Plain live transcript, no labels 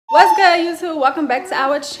What's good, YouTube? Welcome back to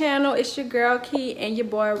our channel. It's your girl Key and your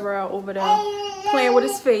boy Rel over there playing with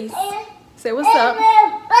his face. Say what's up.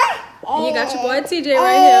 And you got your boy TJ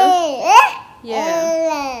right here.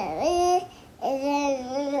 Yeah.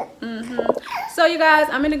 So you guys,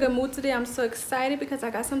 I'm in a good mood today. I'm so excited because I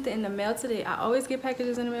got something in the mail today. I always get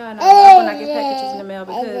packages in the mail, and I love when I get packages in the mail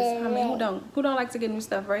because I mean, who don't like to get new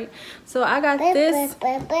stuff, right? So I got this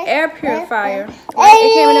air purifier. Right?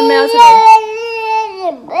 It came in the mail today.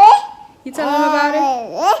 You tell him about it?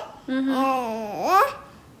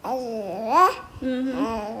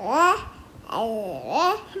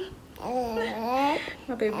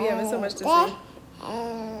 My baby having so much to say.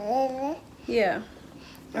 Yeah.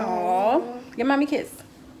 Aww. Give mommy a kiss.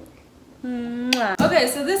 Okay,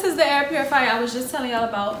 so this is the air purifier I was just telling y'all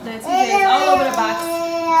about. That TJ is all over the box.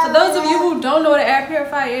 For those of you who don't know what an air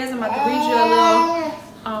purifier is, I'm about to read you a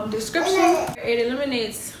little description. It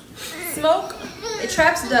eliminates smoke, it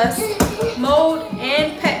traps dust, mold,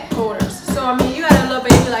 and pet odors. So I mean, you got a little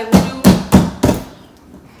baby like we do.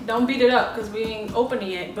 Don't beat it up because we ain't open it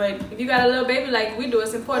yet. But if you got a little baby like we do,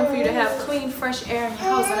 it's important for you to have clean, fresh air in your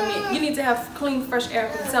house. And I mean, you need to have clean, fresh air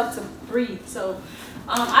for yourself to breathe. So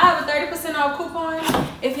I have a 30% off coupon.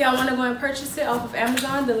 If y'all want to go and purchase it off of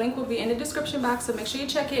Amazon, the link will be in the description box. So make sure you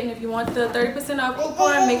check it. And if you want the 30% off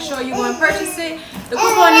coupon, make sure you go and purchase it. The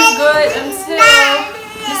coupon is good until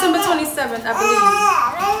December 27th, I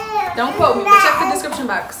believe. Don't quote me, but check the description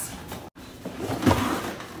box.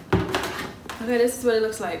 Okay, this is what it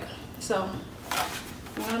looks like. So,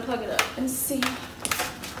 I'm gonna plug it up and see.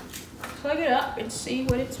 Plug it up and see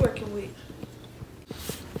what it's working with.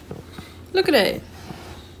 Look at that.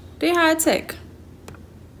 They high tech.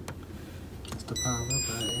 It's the power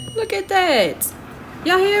button. Look at that.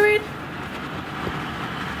 Y'all hear it?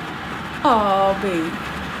 Oh, baby.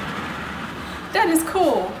 That is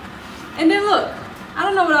cool. And then look, I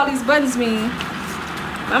don't know what all these buttons mean,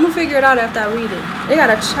 but I'm gonna figure it out after I read it. They got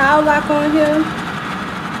a child lock on here.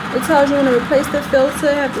 It tells you when to replace the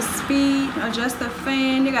filter, have the speed, adjust the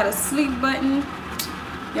fan. They got a sleep button.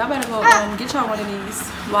 Y'all better go get y'all one of these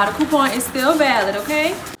while the coupon is still valid,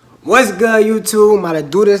 okay? What's good, YouTube? I'm about to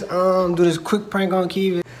do this quick prank on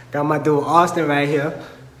Key. Got my dude Austin right here.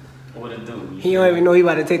 What it do? He don't even know he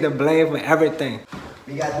about to take the blame for everything.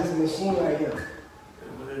 We got this machine right here.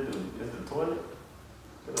 What it do? It's the toilet?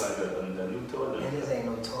 It's like a new toilet. And this ain't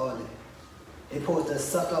no toilet. It's supposed to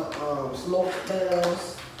suck up smoke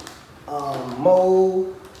bells,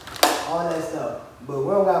 mold, all that stuff. But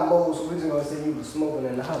we don't got mold, so we're just gonna say you was smoking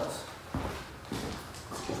in the house.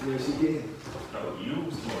 That's what she did. No,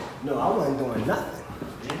 you smoke. No, I wasn't doing nothing.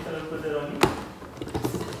 You ain't trying to put that on you.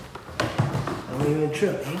 I don't even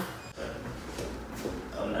trip, eh?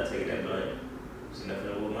 I'm not taking that blame. She nothing to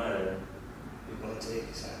with mine. We're gonna take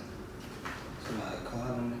it, son. Somebody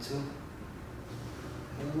calling me too.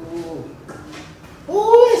 Ooh.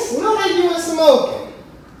 Ooh, it smells like you were smoking.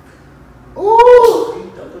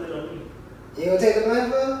 Ooh. Don't put it on me. You gonna take the blame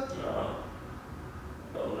for it? No.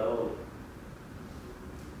 Oh no.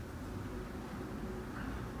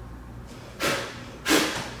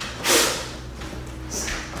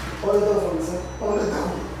 Hold the door for me, son. Hold the door.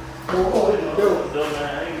 Hold the door. Don't man, I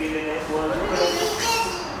ain't getting in that for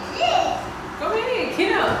Go ahead,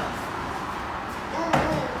 get up.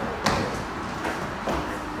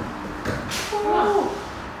 Come on.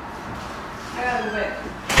 I gotta go back.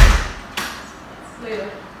 Later.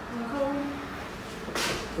 You call me?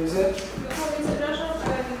 Who's it? You call me to the restaurant? I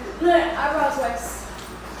gotta get eyebrows waxed.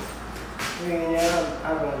 Yeah,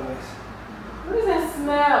 I'm going to What is that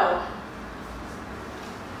smell?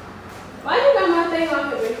 Why you got my thing on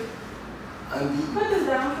here? Put this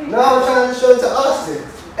down, please. No, I'm trying to show it to Austin.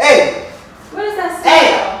 Hey! What is that smell? Hey!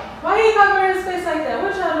 Why are you covering his face like that?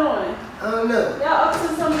 What y'all doing? I don't know. Y'all up to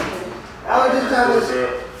something. I was just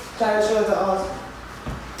trying to show it to Austin.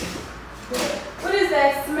 What is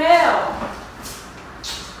that smell?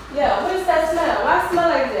 Yeah, what is that smell? Why smell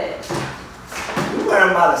like that? You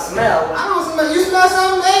worrying about the smell. I don't smell. You smell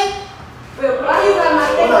something, eh? But why you got my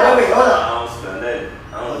thing Hold on, on? wait, hold I up. don't smell that.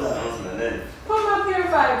 I don't smell that. Put my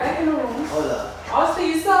purifier back in the room. Hold up. Austin,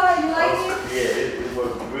 you saw it? You like it? Yeah, it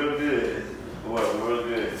worked real good. It worked real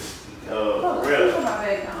good. Put Real. my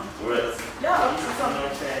bag down. Real. Y'all up to You know something.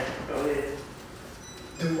 what I'm saying? Go ahead.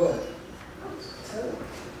 Do what? Tell him.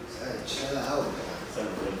 Say, chill out.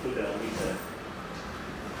 Something, put that on me, son.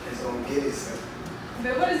 It's gonna get it, son.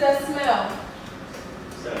 But what is that smell?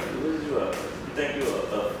 Son, what is you up? You think you're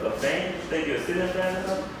a fan? You think you're a ceiling fan or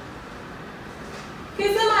something? Can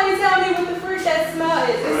somebody tell me what the fruit that smell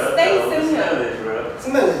is? It stinks in here.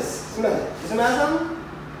 Smell it. Smell it. You smell something?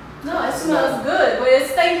 No, it smells good, but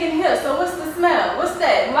it's stinking here. So what's the smell? What's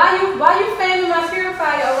that? Why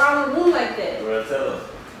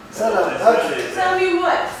Tell me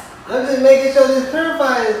what? I'm just making sure this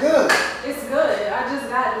purifier is good. It's good. I just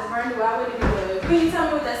got it. It's brand new. Why would it be good? Can you tell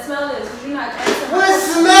me what that smell is? Because you're not answering. What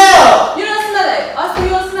smell? You don't smell it. Austin, you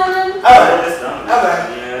don't smell it?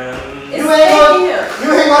 Alright.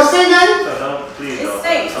 You ain't gonna say nothing? No, please it don't.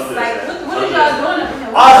 stinks. Like, what is y'all doing up in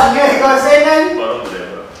here? Austin, you ain't gonna say nothing? Bro, don't do that,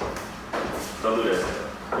 bro. Don't do that.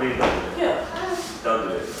 Please don't do that. Yeah. Don't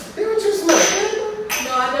do that. Hey, what you smell?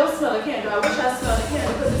 No, I don't smell a candle. I wish I smelled a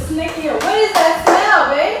candle because it's sneaky here. What is that smell,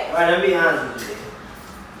 babe? Alright, let me be honest with you.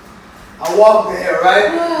 I walked in here,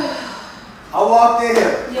 right? I walked in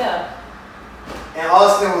here. Yeah. And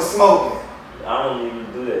Austin was smoking. I don't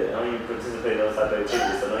even do that. I don't even participate in those type of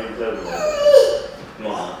activities, so don't even tell me that. Come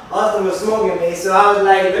on. Austin was smoking me, so I was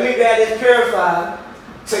like, let me grab this purifier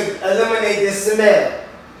to eliminate this smell.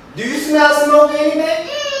 Do you smell smoke anything?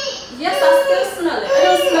 Yes, I still smell it. I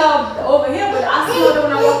don't smell over here, but I smelled it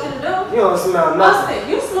when I walked in the door. You don't smell nothing. Austin,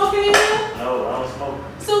 you smoking in here? No, I don't smoke.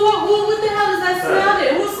 So what the hell is that smell then?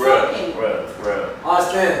 Who's smoking?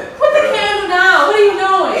 Austin. Put the candle down. What are you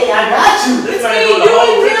doing? Hey, I got you. This Me, man you doing the whole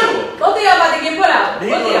and ritual. him. Both of y'all about to get put out. He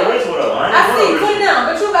Both of doing a y'all. ritual though. I I ain't see, doing a put it ritual. down.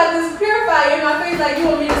 But you got this purifier in my face like you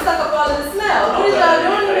want me to suck up all of the smell. What is y'all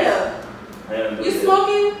doing in here? You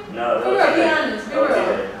smoking? No, Be real, be honest. Be real.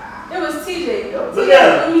 It was TJ. Look TJ at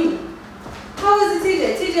was with me. How was it TJ?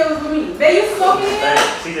 TJ was with me. Babe, you smoking in here?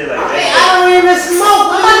 TJ like Hey, that. I don't even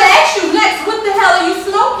smoke. I'm about to ask you next. What the hell are you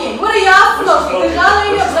smoking? What are y'all smoking? Because y'all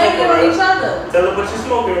ain't here blaming it on each other. Tell her what you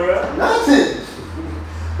smoking, bro. Nothing.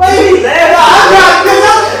 Baby,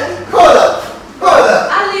 Hold up.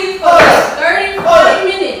 I leave for like 30, 40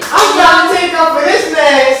 minutes. I'm trying to take up for this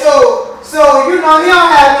man, so you know he don't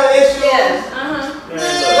have no issue. Yeah,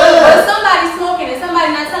 But somebody's smoking and somebody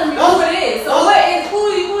not telling me who it is. So who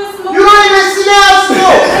is smoking? You don't even smell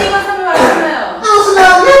smoke. How you gonna tell me what I smell? I don't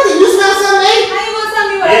smell nothing. You smell something? How you gonna tell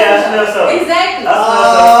me what Yeah, I I smell something. Exactly.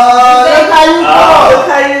 Look how you talk. Look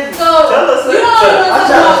how you So Tell us, you don't know what I'm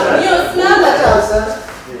talking about. You don't smell Watch it. out, son.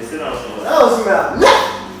 Yeah, sit down somewhere. I don't smell nothing.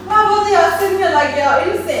 Why both of y'all sitting here like y'all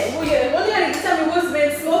innocent? One of y'all need to tell me what's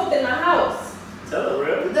been smoked in the house. Tell her,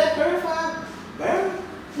 real. Is that purified? Burn?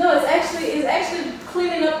 No, it's actually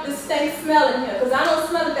cleaning up the stank smell in here because I don't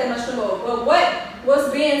smell it that much no more. But what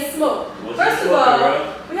was being smoked? What's First of smoking, all,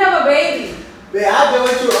 bro? we have a baby. Man, I've been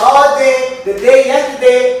with you all day, the day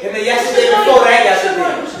yesterday, and the yesterday before that yesterday.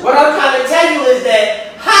 What I'm trying to tell you is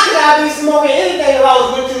that how could I be smoking anything if I was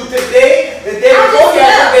with you today, the day before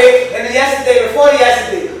yesterday, and the yesterday before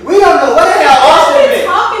yesterday? We don't know what the hell Austin What are you been.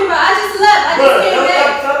 talking about? I just left. I just came back.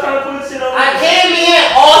 Stop trying to put this shit on I me. came in,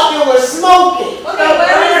 Austin was smoking. Okay,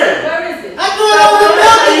 where is it? Where is it? I threw it over the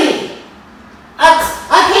balcony.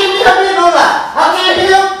 I came in here, no lie. I came in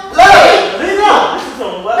here, look,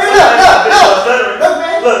 look,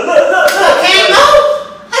 came out.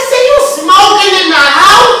 I said, you smoking in the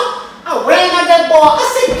house? I ran at that ball. I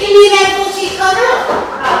said, give me that bushy cut up.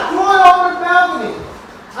 I threw it over the balcony.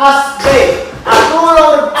 I threw it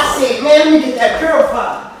over. I said, man, let me get that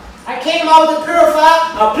purifier. I came out with the purifier.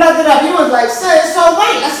 I plugged it up. He was like, son, it's all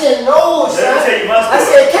right. I said, no, son. Let me tell you my story. I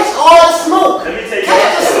said, catch all the smoke. Let me tell you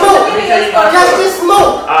Catch the smoke. Let me tell you my Catch story. the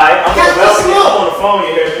smoke. Alright, I'm Catch the smoke. I'm on the phone,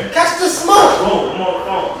 you hear me? Catch the smoke. Boom, I'm on the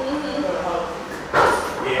phone.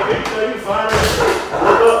 Yeah, baby, girl, you fine as shit.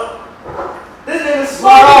 Look up. This nigga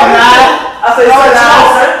smoking. I said, son,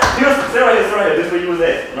 son. You was sit right here. This is where you was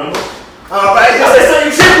at, remember? Alright. I said, son,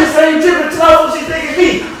 you tripping. Tell her what she thinking me.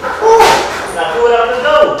 Now threw it out the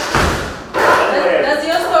door. That's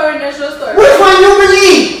your story and that's your story. Which one you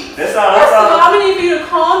believe? That's all. First of all, I'm gonna need for you to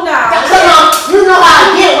calm down. You know how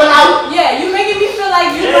I get when I... Yeah, you making me feel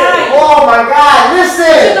like you're lying. Oh my God, You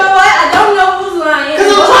listen. know what? I don't know who's lying.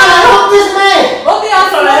 Because I'm trying to help this man. Both of y'all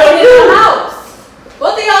smoking in the house.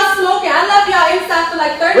 Both of y'all smoking. I left y'all inside for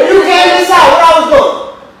like 30 When you minutes. came inside, what I was doing?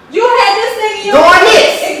 You had this thing in your Doing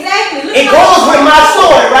this. Exactly. Look It how- goes with my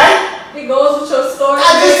story, right? It goes with your story.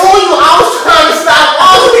 I just told you I was trying to stop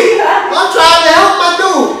Austin. I'm trying to help my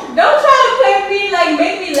dude. Don't try to play me like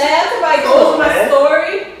make me laugh if I go with my man.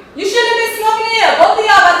 story. You shouldn't have been smoking in here. Both of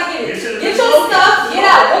y'all about to get it. You should've Get been your smoking. stuff. Get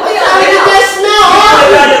out. Both of I'm y'all trying to get get out. that smell I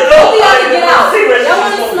off. got to go. Both of y'all can get out. Cigarette Y'all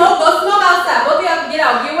want to smoking. smoke? Go smoke outside. Both of y'all can get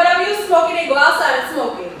out. Get whatever you smoking and go outside and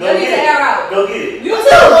smoke it. Go You need to get it. air out. Go get it. You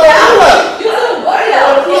too. Get out. You too. Both of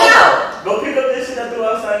y'all. Get out. Go pick up this shit I threw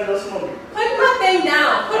outside and go smoke it. Put my thing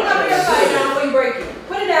down. Put my purifier down before you break it.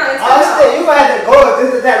 Put it down. It's Austin, you gonna have to go if this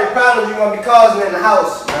is the type of problem you're gonna be causing in the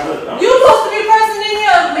house. You supposed to be the person in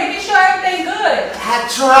here making sure everything good. I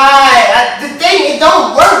tried. The thing, it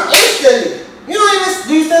don't work instantly. You don't even,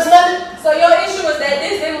 do you still smell it? So your issue is that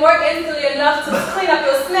this didn't work instantly enough to clean up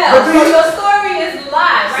your smell. But do So you- your story is a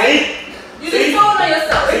lie, right? See? You just told on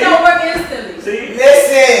yourself. It don't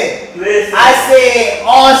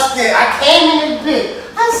Austin, I came in this bitch.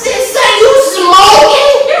 I said, son, you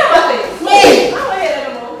smoking? Get out of it. Man. I don't want to hear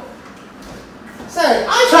that no more. Son,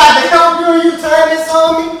 I tried to help you and you turned this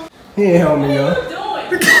on me. He ain't help me, yo. What are you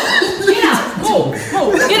doing? Get out. Move.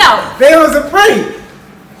 Get out. It was a prank.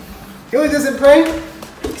 It was just a prank.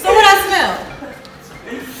 So what I smell?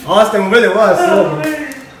 Austin really was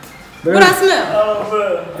smoking. What I smell? Oh, bro.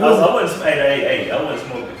 I wasn't smoking. I wasn't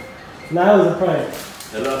smoking. Nah, it was a prank.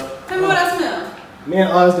 Hello? Tell me what I smell. Me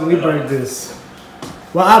and Austin, we burnt this.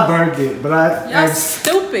 Well, I burnt it, but Y'all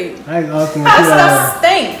stupid. I asked Austin. How stuff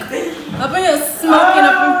stink? Up in here smoking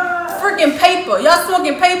up in freaking paper. Y'all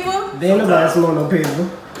smoking paper? They ain't nobody smoking no paper.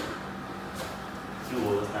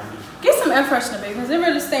 Get some air freshener, baby, because it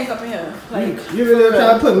really stink up in here. Like, you really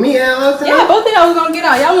trying to put me and Austin? yeah, both of y'all was gonna get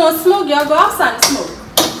out. Y'all want to smoke? Y'all go outside and smoke.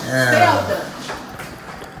 Stay out there.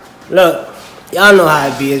 Look, y'all know how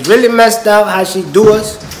it be. It's really messed up how she do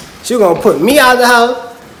us. She gonna put me out the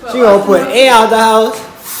house. She gonna put A out the house.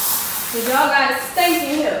 Cause y'all got it stink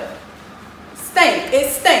in here. Stink. It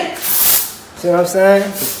stinks. See what I'm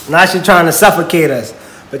saying? Now she trying to suffocate us.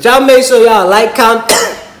 But y'all make sure y'all like, comment.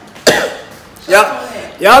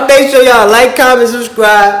 Y'all make sure y'all like, comment,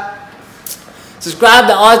 subscribe. Subscribe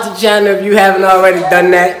to Austin channel if you haven't already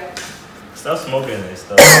done that. Stop smoking this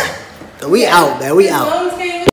stuff. We out, man. We out.